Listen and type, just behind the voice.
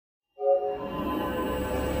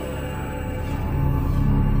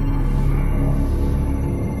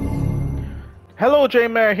Hello,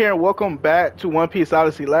 Jman here, and welcome back to One Piece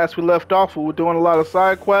Odyssey. Last we left off, we were doing a lot of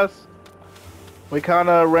side quests. We kind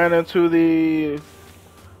of ran into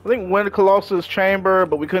I think, Wind Colossus chamber,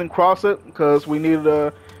 but we couldn't cross it because we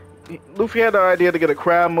needed Luffy had the idea to get a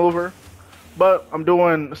crab mover, but I'm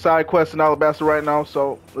doing side quests in Alabasta right now,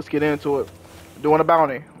 so let's get into it. Doing a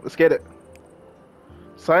bounty. Let's get it.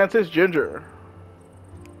 Scientist Ginger.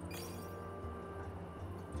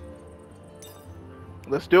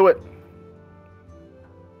 Let's do it.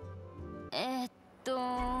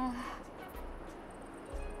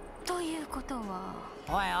 ということは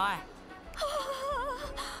おいおい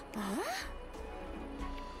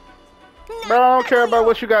Bro, I don't care about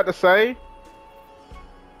what you got to say.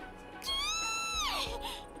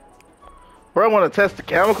 Bro, I want to test the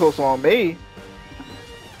chemicals on me.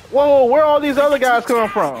 Whoa, where are all these other guys coming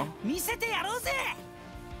from?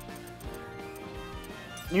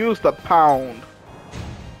 Use the pound.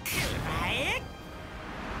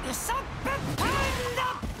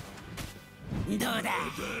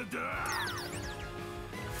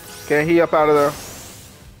 Can't he up out of there?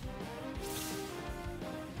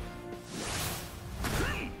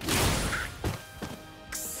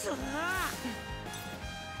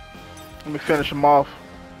 Let me finish him off.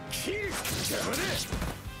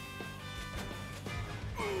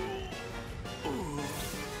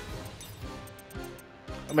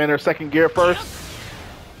 I'm in their second gear first.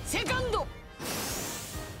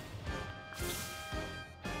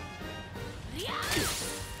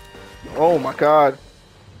 Oh my god.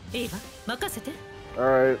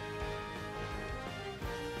 Alright.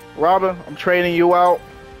 Robin, I'm trading you out.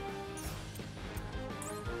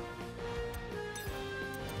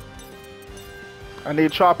 I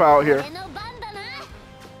need Chop out here.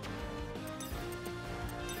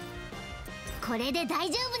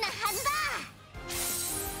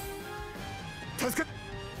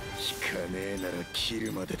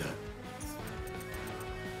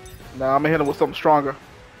 Nah, I'm gonna hit him with something stronger.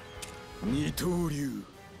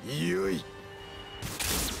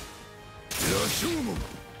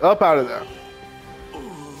 Up out of there.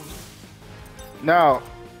 Now,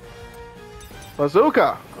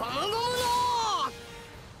 bazooka.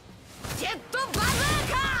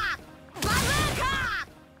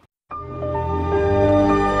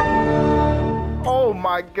 Oh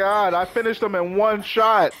my god, I finished them in one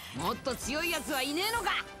shot.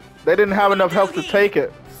 They didn't have enough health to take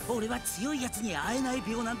it.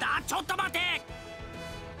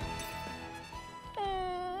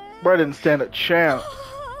 Bro didn't stand a chance.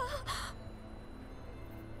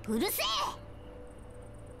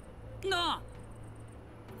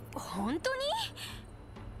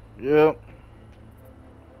 Yep.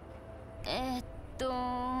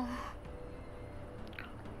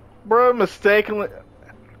 Bro, mistakenly.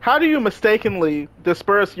 How do you mistakenly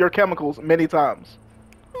disperse your chemicals many times?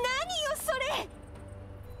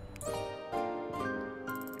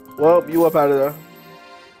 Well, you up out of there.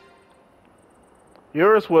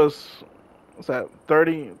 Yours was, what's that,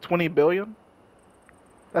 20 billion?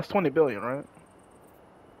 That's 20 billion, right?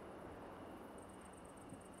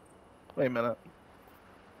 Wait a minute.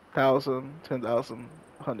 1,000, 10,000,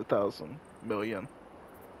 100,000, million.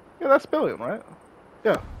 Yeah, that's billion, right?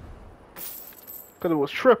 Yeah. Because it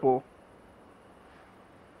was triple.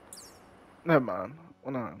 Never mind.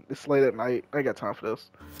 Well, no, it's late at night. I ain't got time for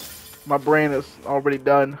this. My brain is already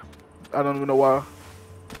done. I don't even know why.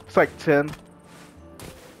 It's like 10.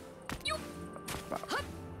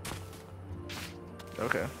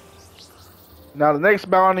 Okay. Now the next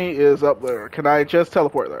bounty is up there. Can I just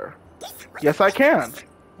teleport there? Yes, I can.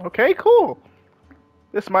 Okay, cool.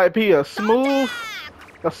 This might be a smooth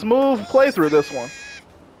playthrough, this one.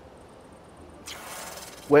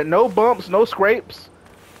 With no bumps, no scrapes.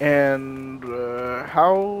 And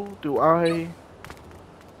how do I...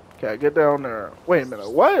 Okay, I get down there. Wait a minute,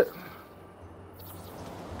 what?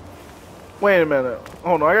 Wait a minute.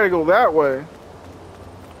 Oh no, I gotta go that way.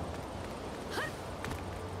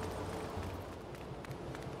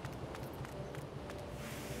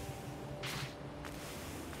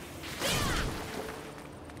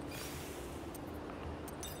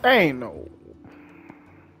 Ain't no.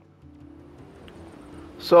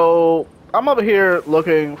 So I'm over here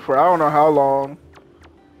looking for I don't know how long,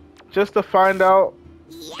 just to find out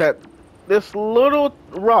that this little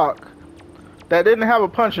rock that didn't have a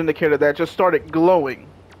punch indicator that just started glowing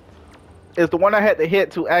is the one I had to hit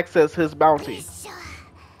to access his bounty.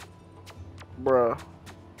 Bruh.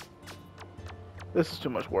 This is too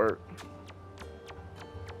much work.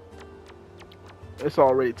 It's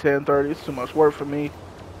already 10:30. It's too much work for me.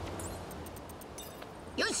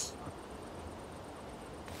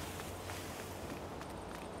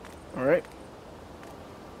 Alright.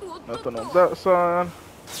 Nothing on that side.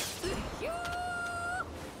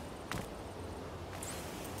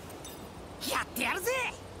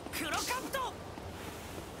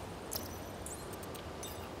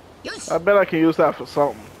 I bet I can use that for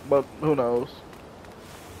something, but who knows.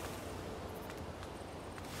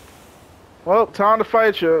 Well, time to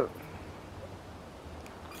fight you.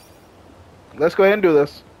 Let's go ahead and do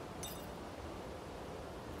this.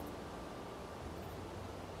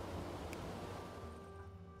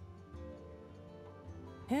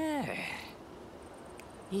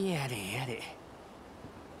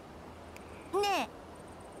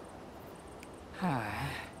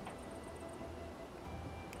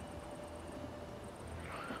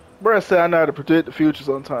 Bruh said I know how to predict the future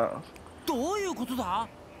sometimes. どういうことだ?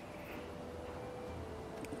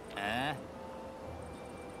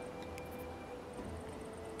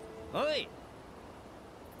 おい。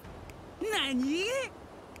何?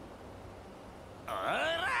 お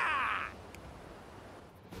ら。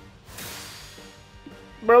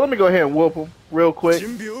 Bro, let me go ahead and whoop him real quick.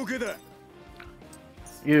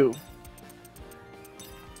 You.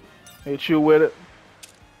 Hit you with it.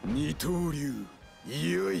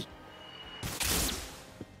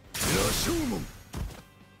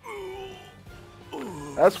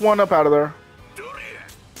 That's one up out of there.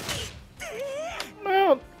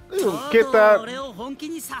 Man, get that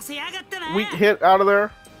weak hit out of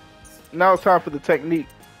there. Now it's time for the technique.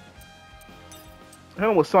 Hit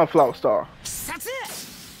him with Sunflower Star.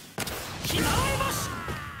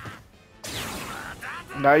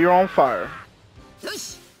 Now you're on fire.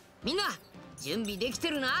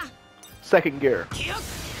 Second gear.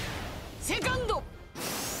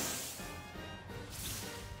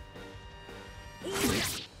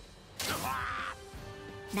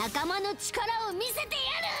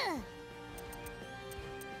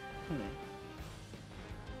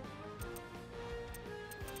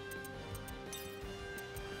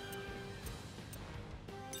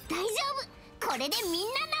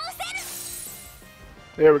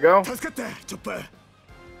 There we go. That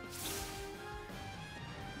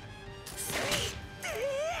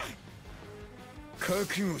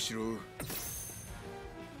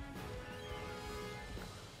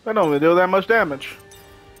don't even do that much damage.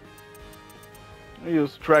 Let me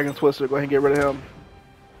use Dragon Twister. Go ahead and get rid of him.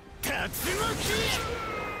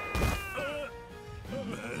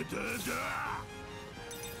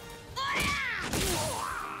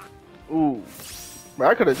 Ooh.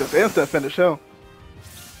 I could have just instant finished him.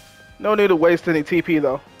 No need to waste any TP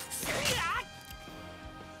though.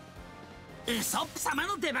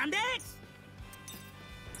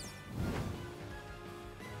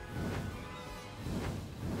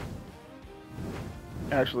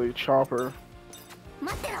 Actually, Chopper.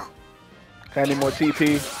 I need more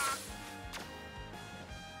TP.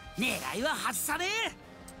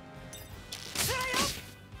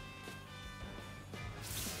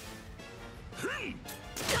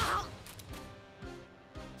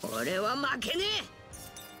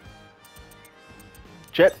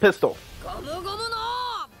 Jet pistol.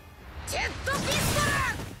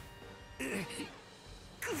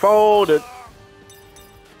 Folded.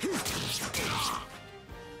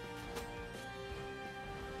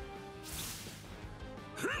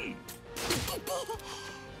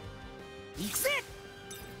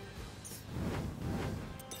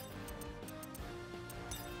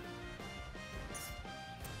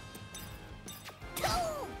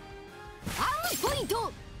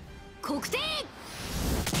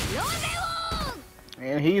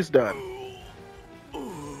 And he's done.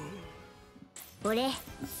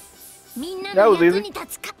 That was easy.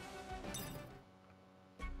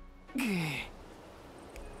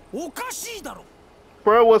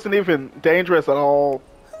 Bro wasn't even dangerous at all.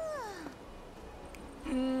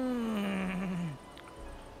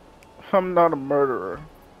 I'm not a murderer.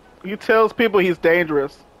 He tells people he's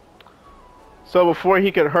dangerous. So before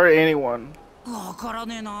he could hurt anyone.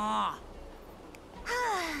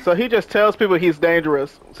 So he just tells people he's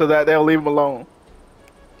dangerous so that they'll leave him alone.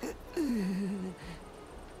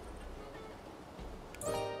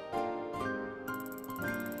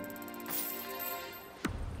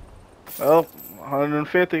 Well,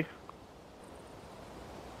 150.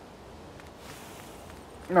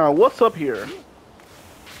 Now, what's up here?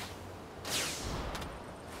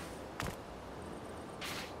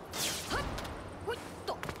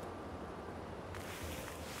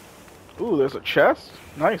 Ooh, there's a chest.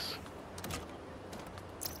 Nice.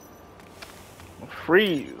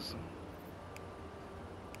 Freeze.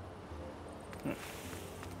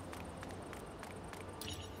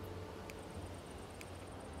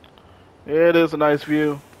 It is a nice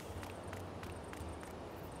view.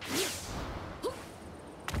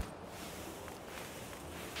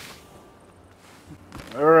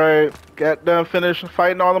 Got done finished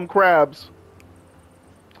fighting all them crabs.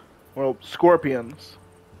 Well, scorpions.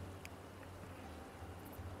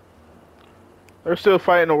 They're still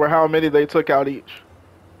fighting over how many they took out each.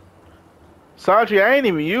 Sanji, I ain't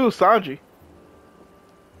even used Sanji.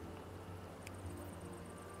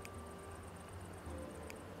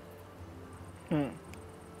 And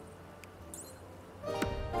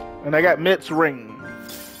I got Mitt's ring.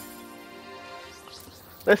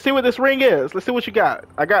 Let's see what this ring is. Let's see what you got.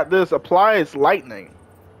 I got this applies lightning.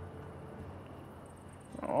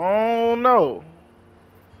 Oh no.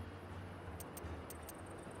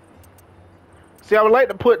 See, I would like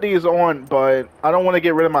to put these on, but I don't want to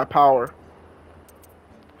get rid of my power.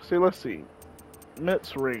 See, let's see.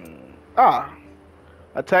 Mitt's ring. Ah.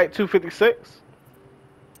 Attack 256.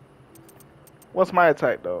 What's my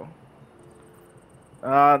attack though?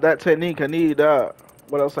 That technique, I need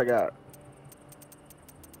what else I got?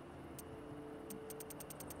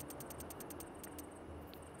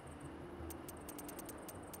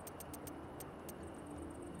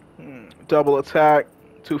 Double attack,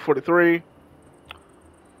 243.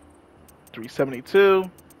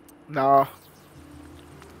 372. Nah.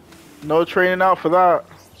 No training out for that.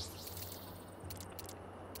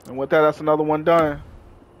 And with that, that's another one done.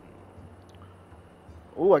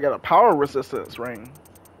 Ooh, I got a power resistance ring.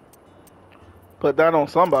 Put that on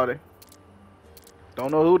somebody.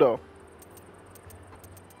 Don't know who though.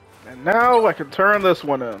 And now I can turn this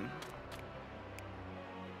one in.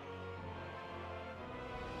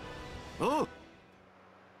 Oh,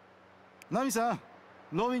 Nami-san,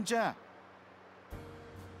 Robin-chan.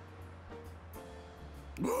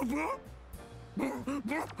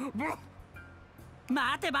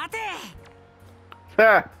 待て待て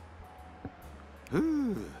Ha! ふ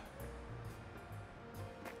う。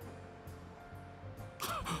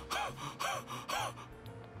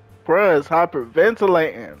Bruh is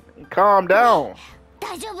hyperventilating. Calm down.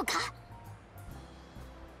 大丈夫か？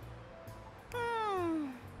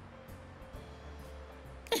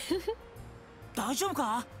大丈夫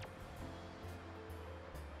か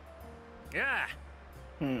Yeah.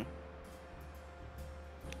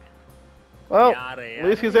 Well, at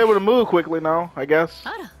least he's able to move quickly now, I guess.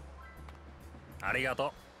 あら、ありが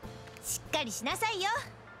としっかりしなさいよ。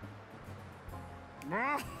う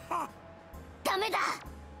ダメだ。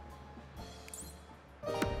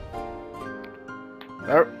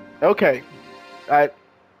Okay.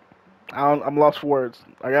 I'm lost for words.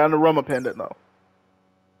 I got an aroma pendant though.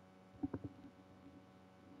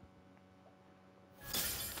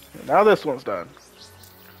 Now this one's done.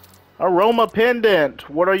 Aroma pendant.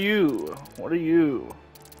 What are you? What are you?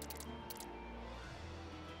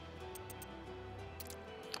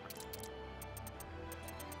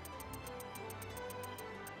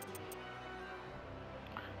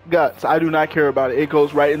 Guts. I do not care about it. It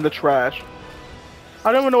goes right in the trash.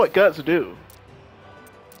 I don't even know what guts do.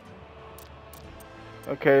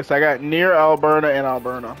 Okay, so I got near Alberta and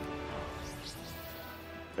Alberta.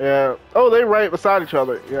 Yeah. Oh, they right beside each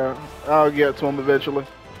other. Yeah. I'll get to them eventually.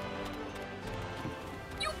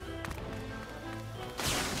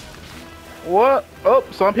 What? Oh,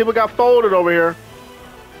 some people got folded over here.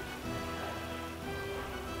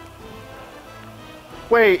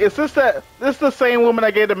 Wait, is this the same woman I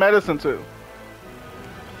gave the medicine to?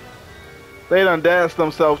 They done danced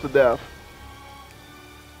themselves to death.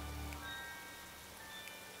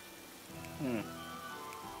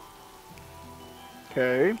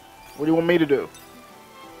 Okay. What do you want me to do?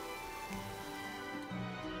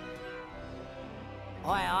 お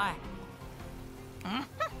いおい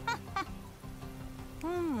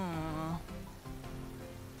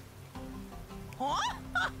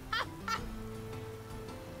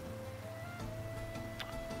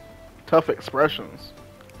Tough expressions.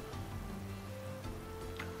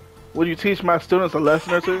 Would you teach my students a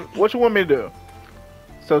lesson or two? What you want me to do?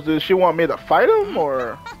 So does she want me to fight him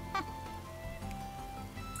or?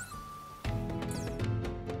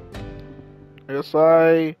 Guess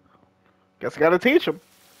I gotta teach him.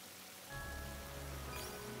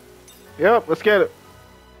 Yep, let's get it.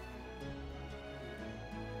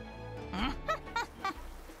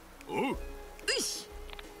 Oh.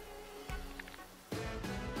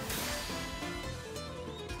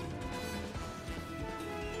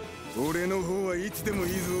 俺の方はいつでもい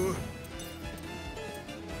いぞ。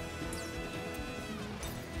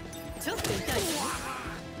ちょっと痛い。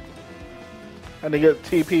 And to get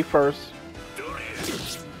TP first.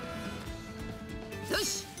 よ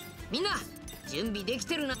し、みんな準備でき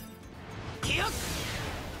てるな。気を。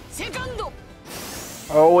セカンド。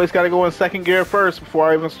 I always gotta go in second gear first before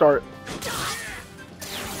I even start.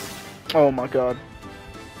 Oh my god.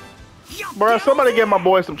 Bruh, somebody give my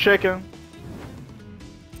boy some chicken.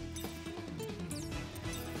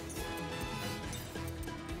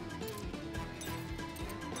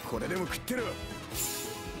 これでも食ってろ。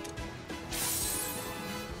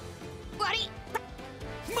悪い。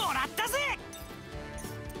もらったぜ。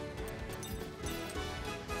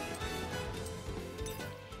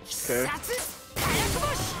 Okay.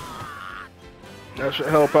 That should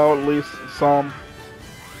help out at least some.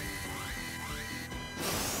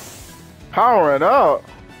 Powering up.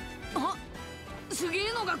 あ、すげ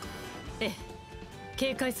えのが。ええ、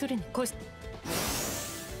警戒するに越し。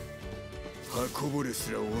刃こぼれ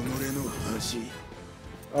すら己の恥。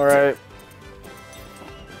All right.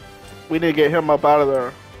 We need to get him up out of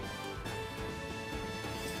there.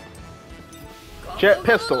 Jet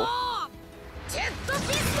pistol. ジェット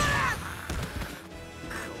ピスト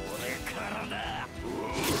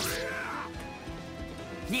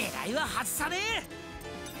ル。 狙いは外さね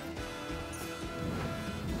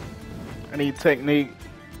え。 I need technique.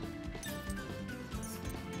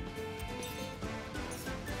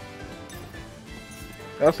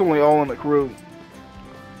 That's only all in the crew.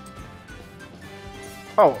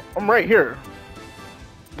 Oh, I'm right here.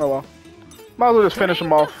 Oh well. Might as well just finish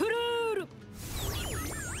him off.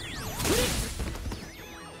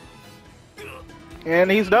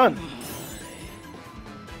 And he's done.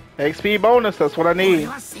 XP bonus, that's what I need.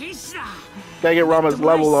 Gotta get Rama's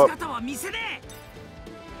level up.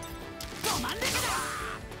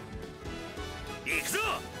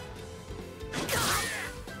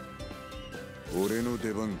 俺の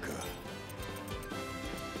出番か。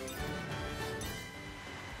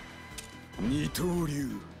二刀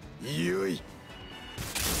流、よい。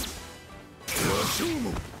魔性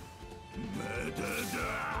も。まだだ。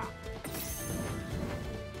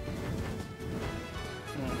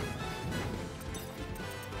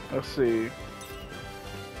Let's see.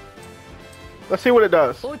 Let's see what it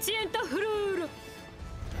does.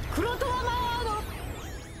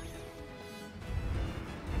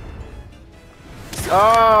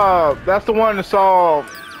 Oh, that's the one I saw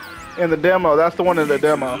in the demo. That's the one in the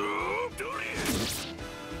demo.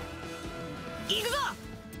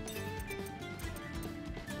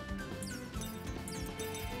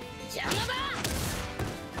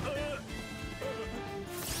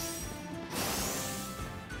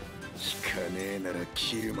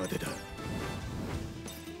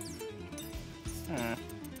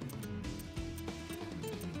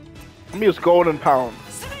 Let me use golden pound.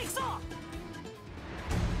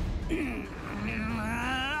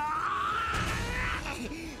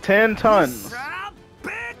 10 tons.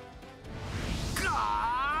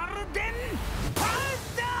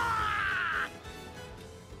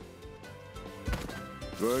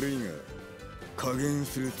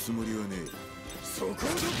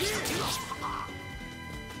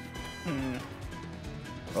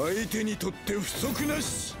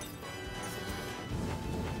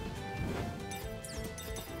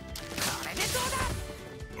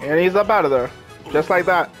 And he's up out of there. Just like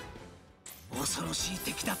that.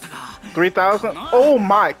 3,000? Oh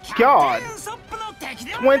my god!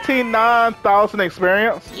 29,000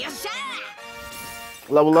 experience?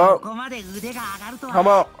 Level up?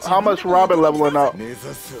 How much Robin leveling up?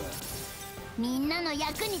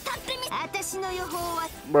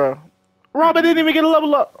 Bro. Robin didn't even get a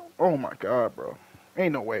level up! Oh my god, bro.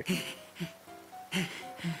 Ain't no way.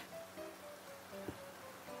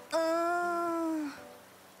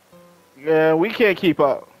 Yeah, we can't keep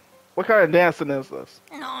up. What kind of dancing is this?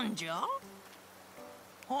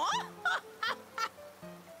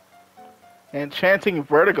 Enchanting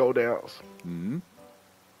vertigo dance. Hmm?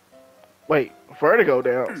 Wait, vertigo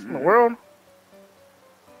dance in the world?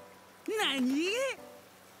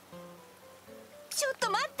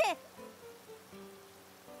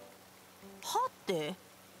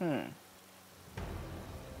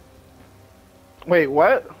 Wait,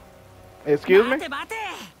 what? Excuse me?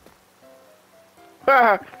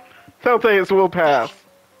 Telltales will pass.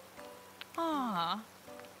 I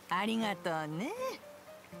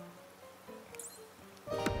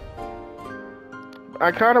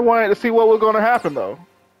kind of wanted to see what was going to happen, though.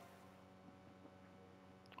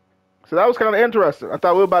 So that was kind of interesting. I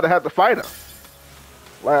thought we were about to have to fight her.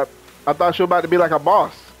 Like, I thought she was about to be like a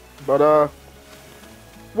boss. But,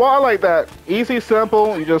 well, I like that. Easy,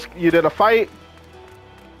 simple. You did a fight.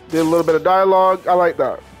 Did a little bit of dialogue. I like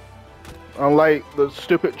that. Unlike the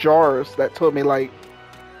stupid jars that took me like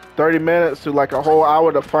 30 minutes to like a whole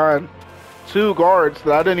hour to find 2 guards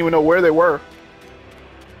that I didn't even know where they were.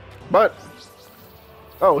 But,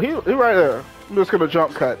 oh, he right there. I'm just gonna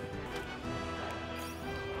jump cut.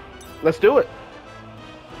 Let's do it.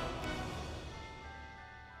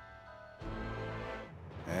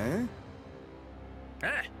 Eh?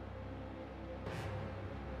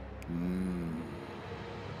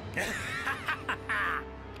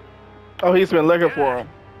 Oh, he's been looking for him.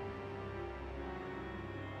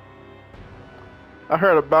 I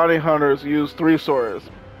heard of bounty hunters use 3 swords.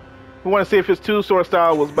 We want to see if his 2-sword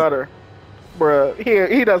style was better. Bruh,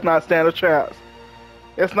 he does not stand a chance.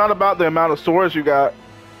 It's not about the amount of swords you got.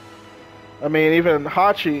 I mean, even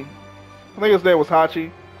Hachi, I think his name was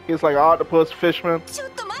Hachi. He's like an octopus fisherman.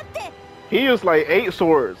 He used like 8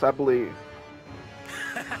 swords, I believe.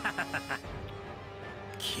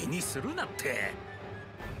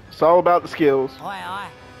 It's all about the skills. Oi, oi.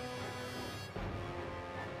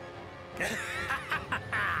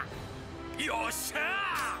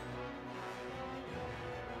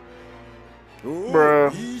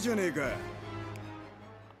 Bruh.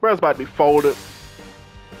 Bruh's about to be folded.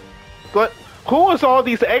 But who is all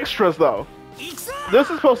these extras though? This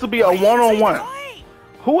is supposed to be a one-on-one.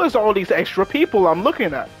 Who is all these extra people I'm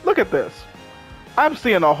looking at? Look at this. I'm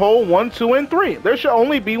seeing a whole 1, 2, and 3. There should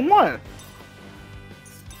only be 1.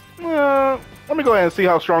 Let me go ahead and see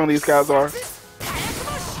how strong these guys are.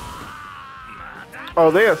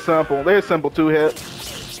 Oh, they're simple. They're simple 2-hit.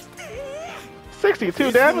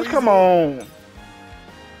 62 damage? Come on. You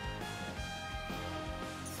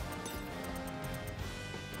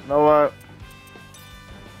know what?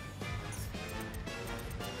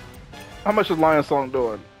 How much is Lion Song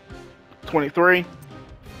doing? 23?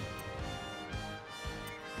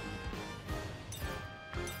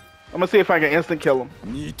 I'm gonna see if I can instant kill him.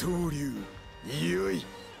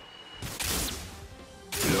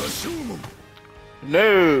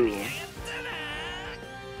 No.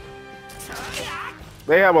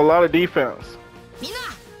 They have a lot of defense.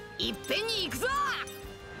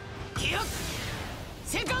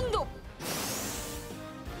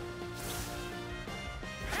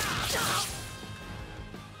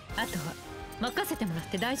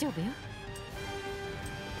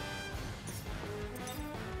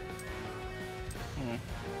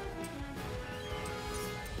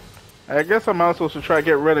 I guess I'm also supposed to try to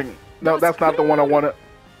get rid of. No, that's not the one I wanted.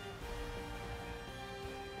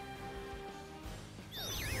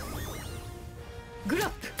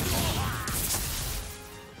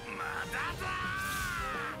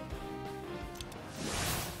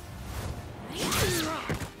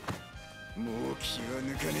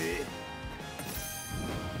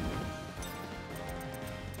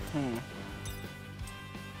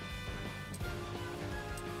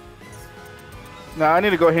 Nah, I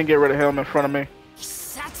need to go ahead and get rid of him in front of me.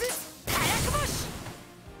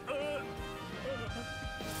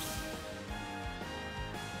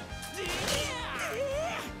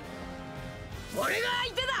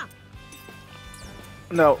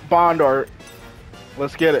 No, bond art.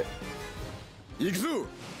 Let's get it.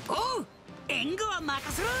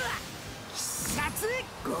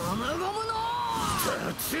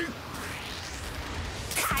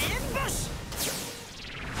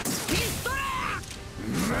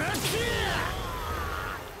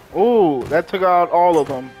 Ooh, that took out all of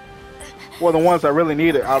them. Well, the ones I really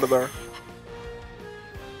needed out of there.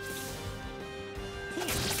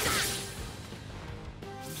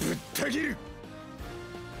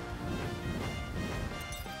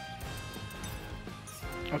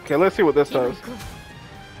 Okay, let's see what this does.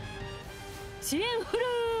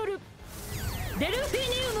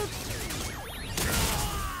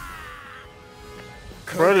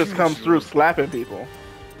 Bro just comes through slapping people.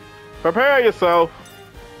 Prepare yourself.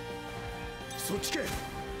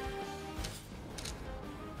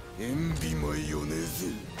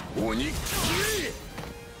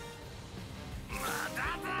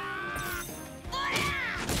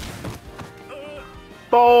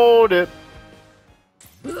 Fold it.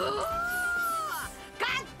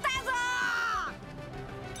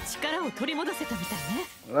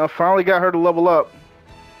 I finally got her to level up.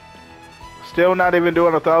 Still not even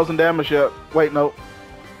doing 1,000 damage yet. Wait, no.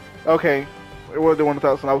 Okay, we're doing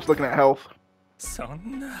 1,000. I was looking at health.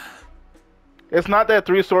 It's not that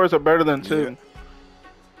 3 swords are better than 2.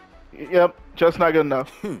 Yep, just not good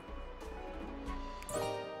enough.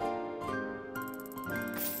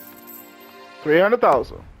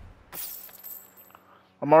 300,000.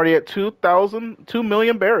 I'm already at 2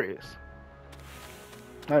 million berries.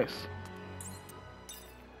 Nice.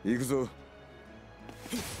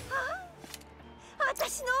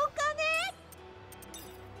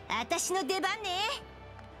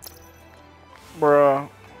 Bruh.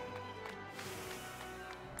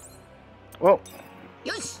 Well,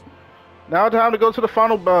 now time to go to the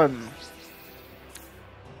final button.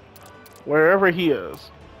 Wherever he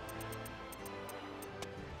is.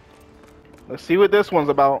 Let's see what this one's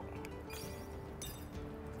about.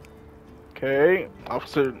 Okay,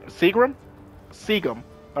 Officer Seagram? Seagum.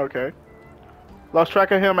 Okay. Lost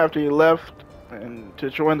track of him after he left and to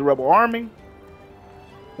join the rebel army.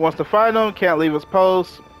 Wants to fight him, can't leave his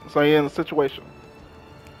post, so he's in a situation.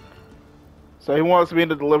 So he wants me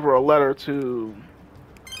to deliver a letter to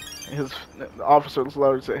the officer's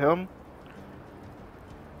letter to him.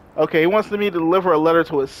 Okay, he wants me to deliver a letter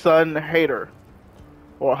to his son, Hater,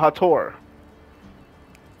 or Hator.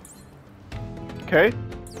 Okay.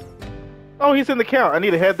 Oh, he's in the count. I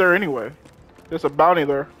need to head there anyway. There's a bounty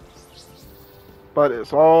there. But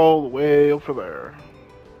it's all the way over there.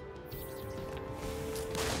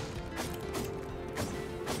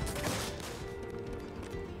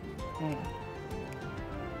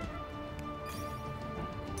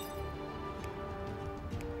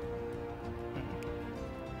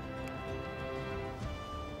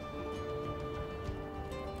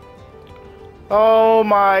 Oh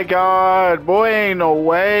my god, boy, ain't no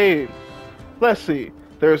way. Let's see.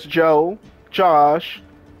 There's Joe, Josh,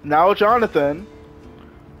 now Jonathan.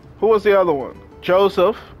 Who was the other one?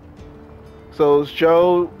 Joseph. So it's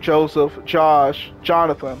Joe, Joseph, Josh,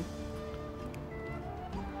 Jonathan.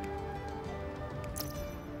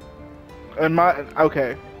 And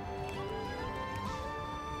okay.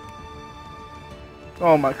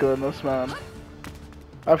 Oh my goodness, man.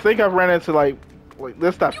 I think I've ran into like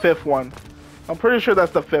this is that fifth one. I'm pretty sure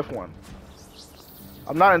that's the fifth one.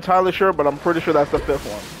 I'm not entirely sure, but I'm pretty sure that's the fifth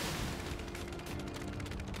one.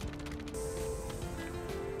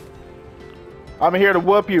 I'm here to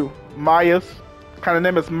whoop you, Myas. What kind of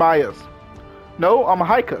name is Myas? No, I'm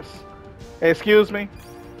Hikus. Hey, excuse me?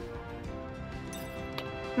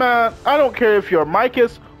 Man, I don't care if you're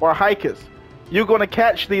Mycus or Hikus. You're gonna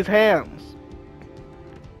catch these hands.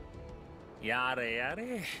 Yare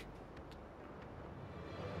yare.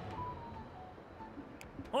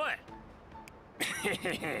 Oi.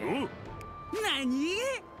 Nani?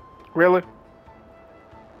 Really?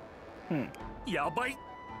 Yabai.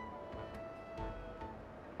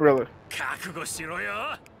 Really? Kakugo shiro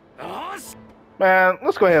yo. Man,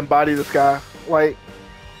 let's go ahead and body this guy. Like,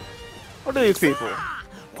 what are these people?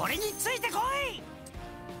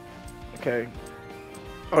 Okay.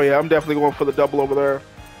 Oh yeah, I'm definitely going for the double over there.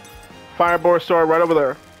 Fireboard sword right over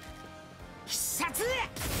there.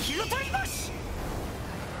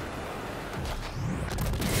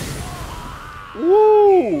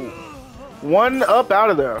 Woo! One up out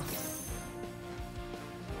of there.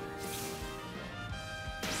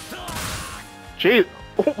 Jeez.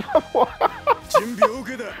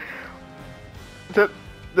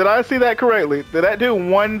 Did I see that correctly? Did that do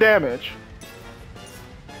 1 damage?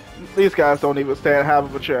 These guys don't even stand half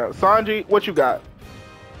of a chance. Sanji, what you got?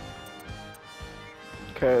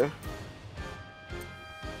 Okay.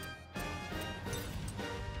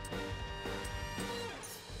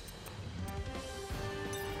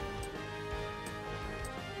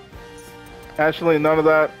 Actually, none of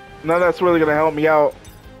that's really gonna help me out.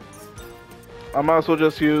 I might as well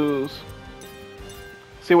just see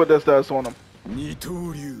what this does on him.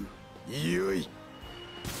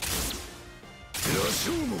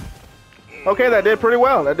 Okay, that did pretty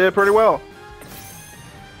well. That did pretty well.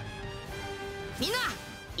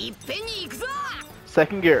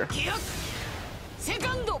 Second gear.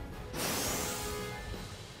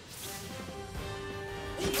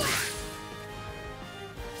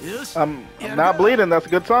 I'm not bleeding. That's a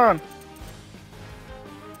good sign.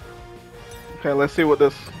 Okay, let's see what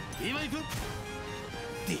this.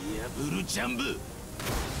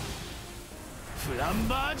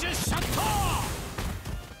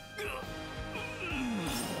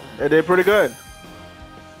 It did pretty good.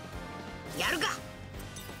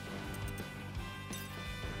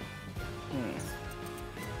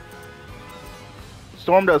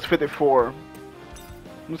 Storm does 54. I'm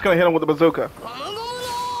just gonna hit him with the bazooka.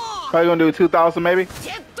 Probably gonna do 2,000 maybe.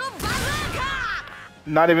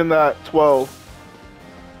 Not even that 12.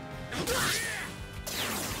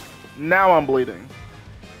 Now I'm bleeding.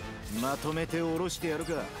 I'm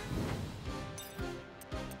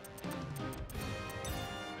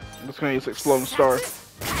just gonna use Exploding Star.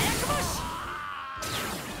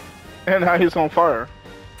 And now he's on fire.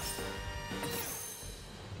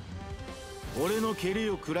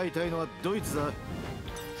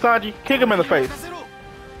 Sanji, kick him in the face.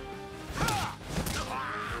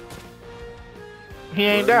 He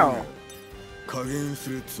ain't down.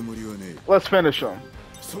 Let's finish him.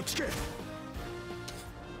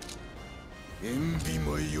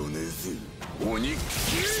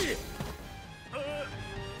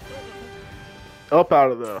 Up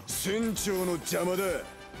out of there.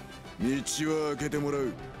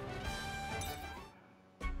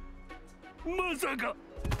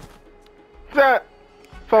 That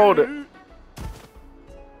folded.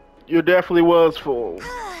 You definitely was full.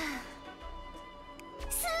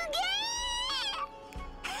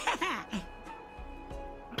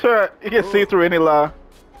 can see through any lie.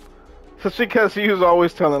 Especially because he was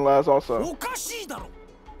always telling lies also. おかしいだろ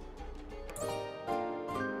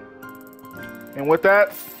And with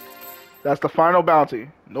that, that's the final bounty.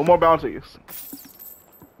 No more bounties.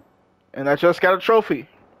 And I just got a trophy.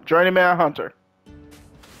 Journeyman Hunter.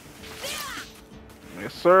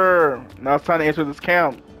 Yes, sir. Now it's time to enter this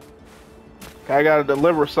camp. I gotta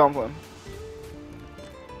deliver something.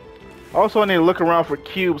 Also, I need to look around for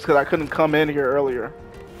cubes because I couldn't come in here earlier.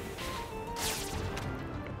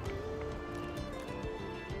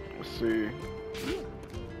 Let's see.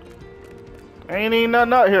 Ain't even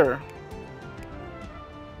nothing out here.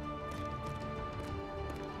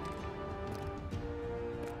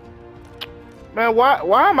 Man,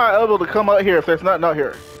 why am I able to come out here if there's nothing out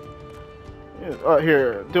here? Out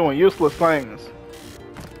here doing useless things.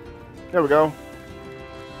 There we go.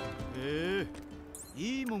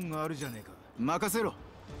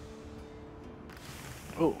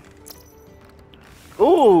 Ooh.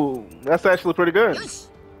 Ooh, that's actually pretty good.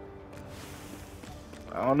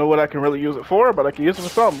 I don't know what I can really use it for, but I can use it for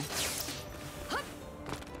something.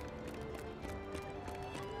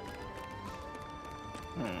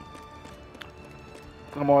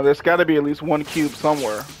 Come on, there's got to be at least one cube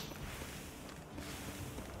somewhere.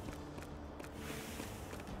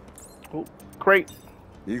 Oh, crate.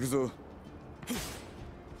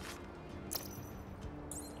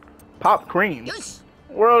 Pop cream.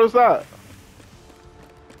 Where else is that?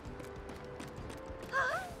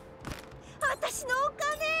 私のお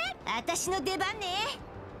金私の出番ね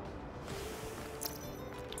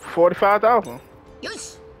 $45,000. よ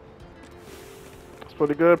し That's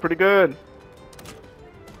pretty good, pretty good.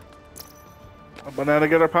 A banana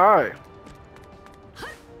get a pie.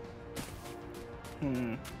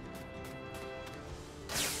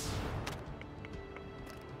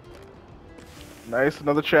 Nice,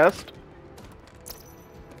 another chest.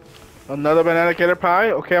 Another banana get a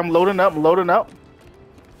pie. Okay, I'm loading up,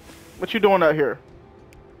 What you doing out here?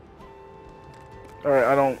 Alright,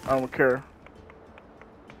 I don't care.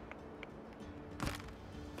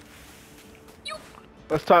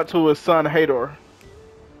 Let's talk to his son, Hador.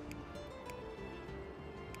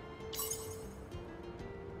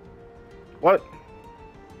 What?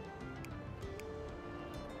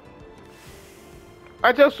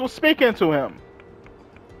 I just was speaking to him.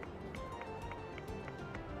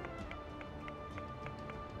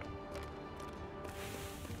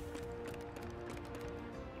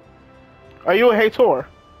 Are you a Hator?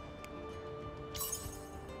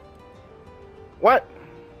 What?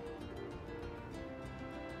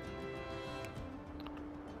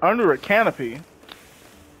 Under a canopy?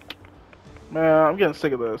 Man, I'm getting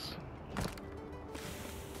sick of this.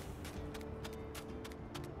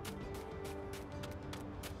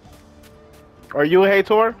 Are you a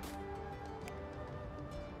Hator?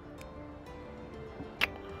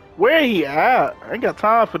 Where he at? I ain't got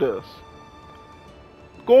time for this.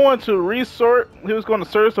 Going to resort. He was going to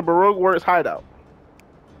search the Baroque Works hideout.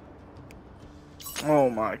 Oh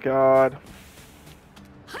my god.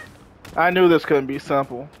 I knew this couldn't be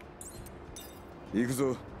simple.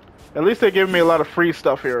 At least they're giving me a lot of free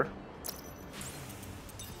stuff here.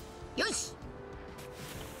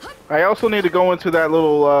 I also need to go into that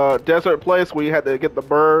little desert place where you had to get the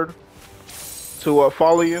bird to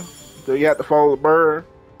follow you. So you had to follow the bird.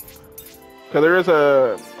 Because there is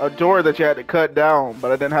a door that you had to cut down,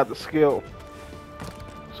 but I didn't have the skill.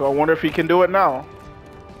 So I wonder if he can do it now.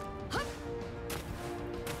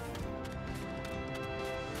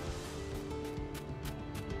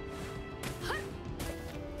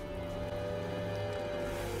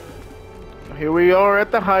 Here we are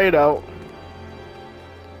at the hideout.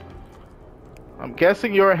 I'm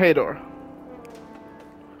guessing you're a Hador.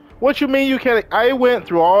 What you mean you can't? I went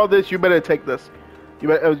through all this. You better take this.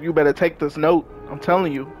 You better take this note. I'm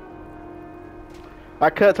telling you. I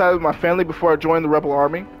cut ties with my family before I joined the rebel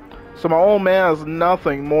army. So my old man is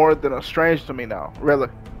nothing more than a stranger to me now. Really.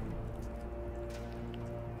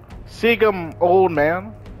 Seagum, old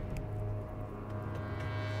man.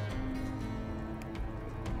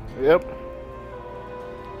 Yep.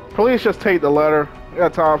 Please just take the letter. I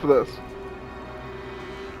got time for this.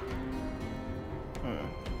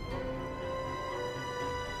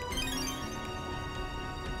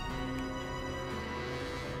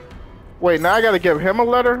 Wait, now I gotta give him a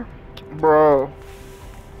letter? Bro.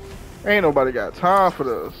 Ain't nobody got time for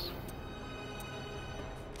this.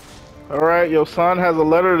 Alright, your son has a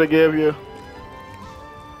letter to give you.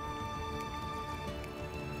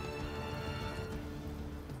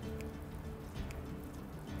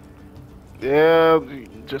 Yeah,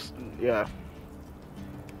 just, yeah.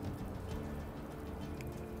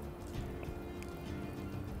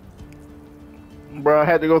 Bro, I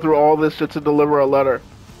had to go through all this just to deliver a letter.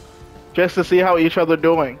 Just to see how each other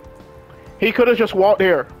doing. He could have just walked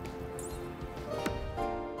here.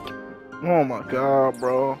 Oh my god,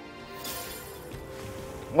 bro.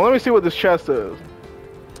 Well, let me see what this chest is.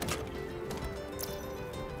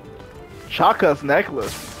 Chaka's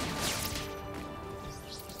necklace.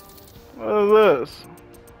 What is this?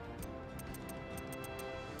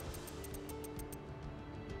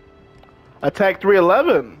 Attack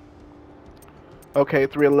 311. Okay,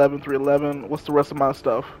 311, 311. What's the rest of my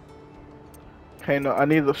stuff? Okay, no, I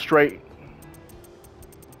need the straight.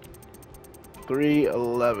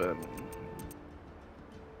 311.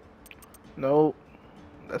 Nope.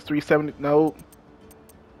 That's 370. Nope.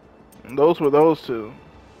 Those were those two.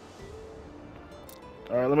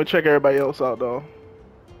 Alright, let me check everybody else out though.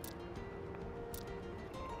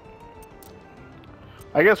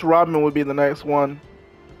 I guess Rodman would be the next one.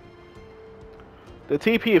 The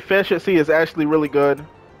TP efficiency is actually really good.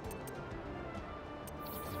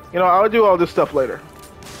 You know, I'll do all this stuff later.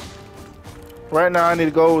 Right now, I need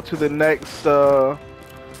to go to the next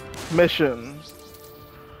mission.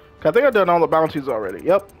 I think I've done all the bounties already.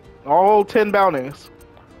 Yep, all 10 bounties.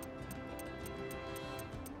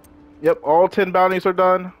 Yep, all 10 bounties are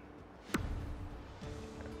done.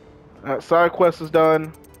 That side quest is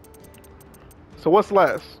done. So what's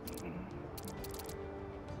last?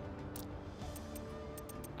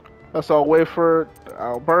 That's all Wayford,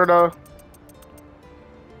 Alberta.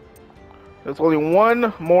 There's only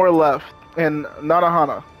one more left in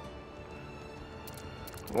Nanahana.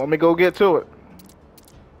 Let me go get to it.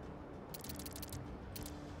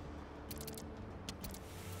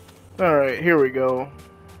 Alright, here we go.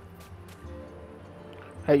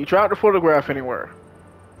 Hey, you dropped the photograph anywhere?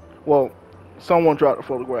 Well, someone dropped the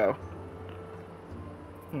photograph.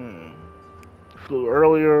 Flew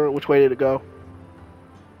earlier. Which way did it go?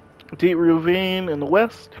 Deep ravine in the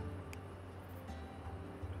west.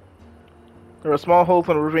 There are small holes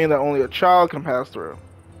in the ravine that only a child can pass through.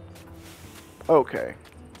 Okay.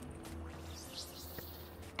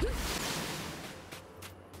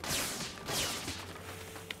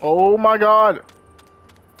 Oh my god.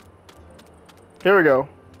 Here we go.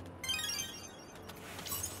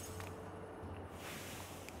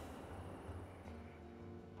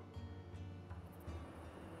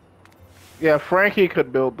 Yeah, Frankie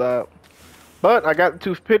could build that. But I got the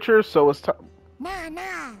two pictures, so it's time. Nah,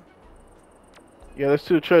 nah. Yeah, there's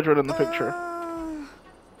two children in the picture.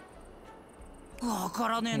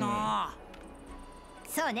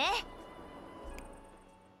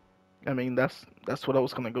 I mean, that's what I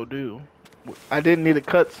was gonna go do. I didn't need a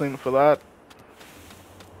cutscene for that.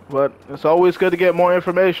 But it's always good to get more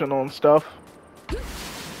information on stuff.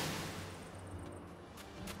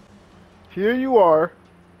 Here you are.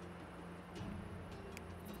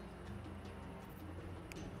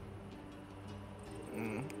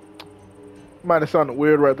 Might have sounded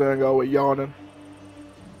weird right there and go with yawning.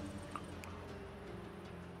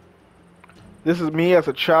 This is me as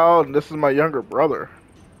a child, and this is my younger brother.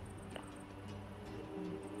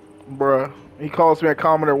 Bruh, he calls me a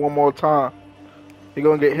commoner one more time. He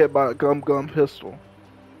gonna get hit by a gum pistol.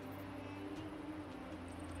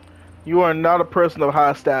 You are not a person of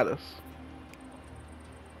high status.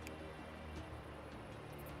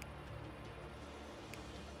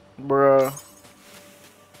 Bruh.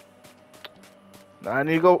 I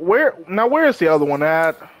need to go. Where is the other one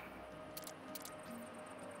at?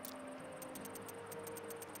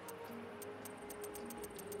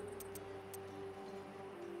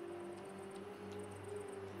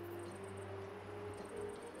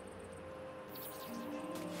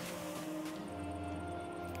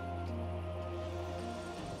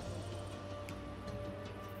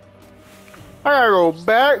 I gotta go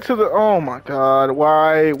back to the. Oh my god!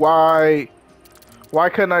 Why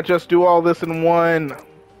couldn't I just do all this in one?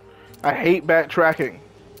 I hate backtracking.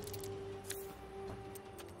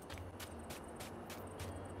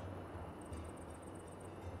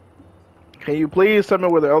 Can you please tell me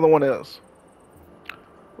where the other one is?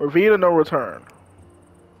 Ravine of no return.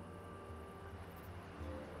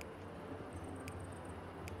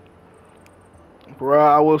 Bruh,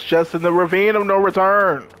 I was just in the ravine of no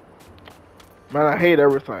return. Man, I hate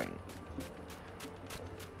everything.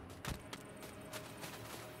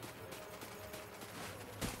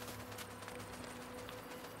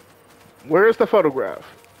 Where's the photograph?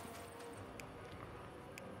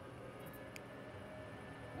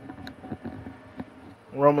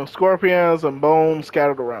 Roman scorpions and bones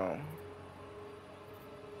scattered around.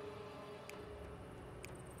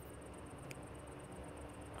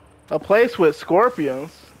 A place with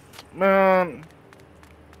scorpions? Man.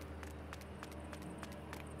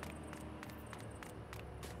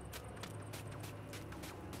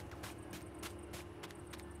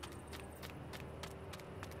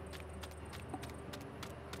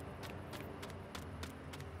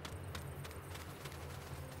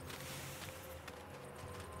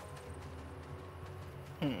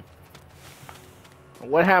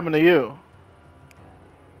 What happened to you?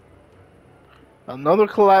 Another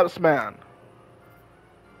collapsed man.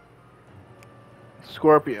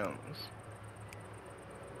 Scorpions.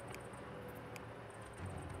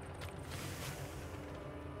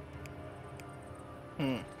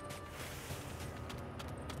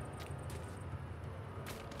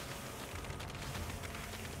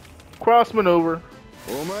 Cross maneuver.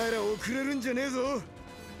 Let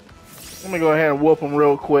me go ahead and whoop him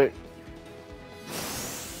real quick.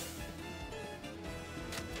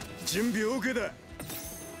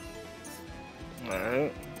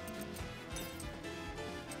 Alright.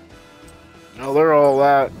 No, they're all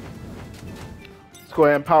that. Let's go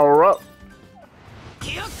ahead and power up.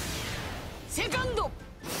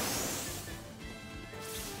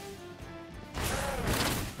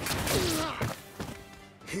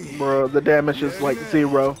 Bro, the damage is like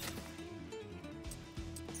 0.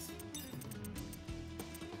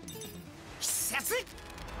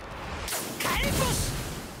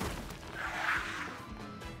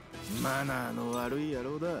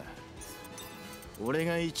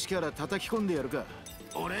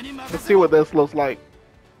 Let's see what this looks like.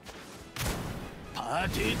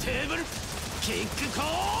 Party table kick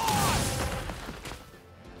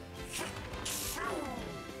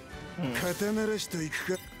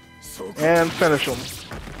And finish him.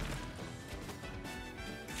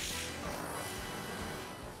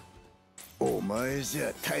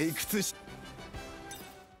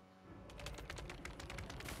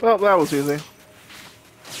 Well, that was easy.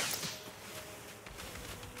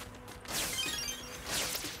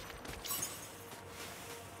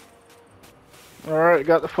 Alright,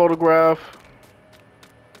 got the photograph.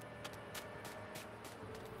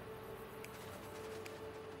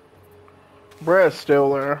 Brett's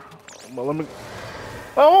still there. Well, let me...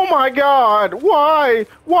 Oh my god! Why?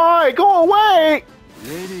 Why? Go away!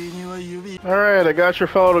 Alright, I got your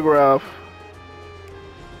photograph.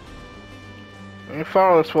 Let me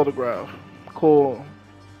follow this photograph. Cool.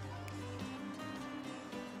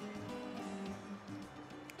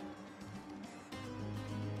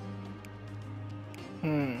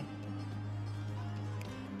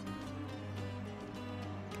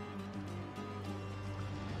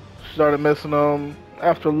 Started missing them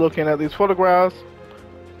after looking at these photographs,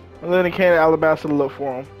 and then he came to Alabasta to look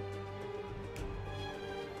for them.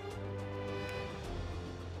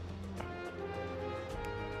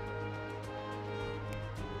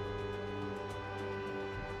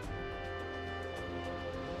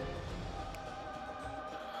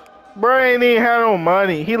 Bruh ain't even had no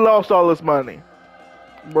money. He lost all his money.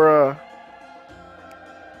 Bruh.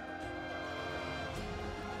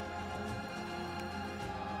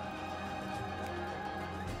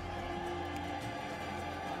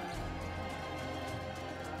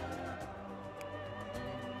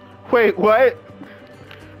 Wait, what?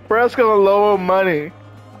 Bruh's gonna lower money,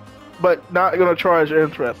 but not gonna charge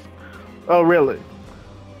interest. Oh, really?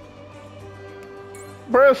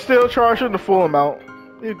 Bruh's still charging the full amount.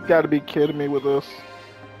 You gotta be kidding me with this.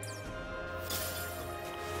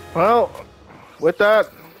 Well, with that,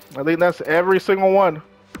 I think that's every single one.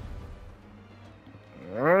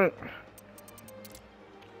 Alright.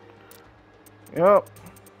 Yep.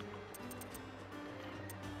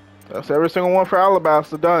 That's every single one for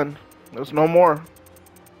Alabasta done. There's no more.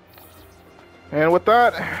 And with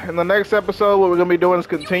that, in the next episode, what we're going to be doing is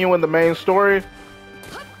continuing the main story.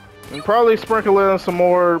 And probably sprinkle in some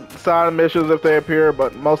more side missions if they appear,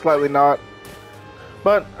 but most likely not.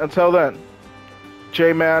 But until then,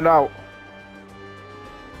 Jman out.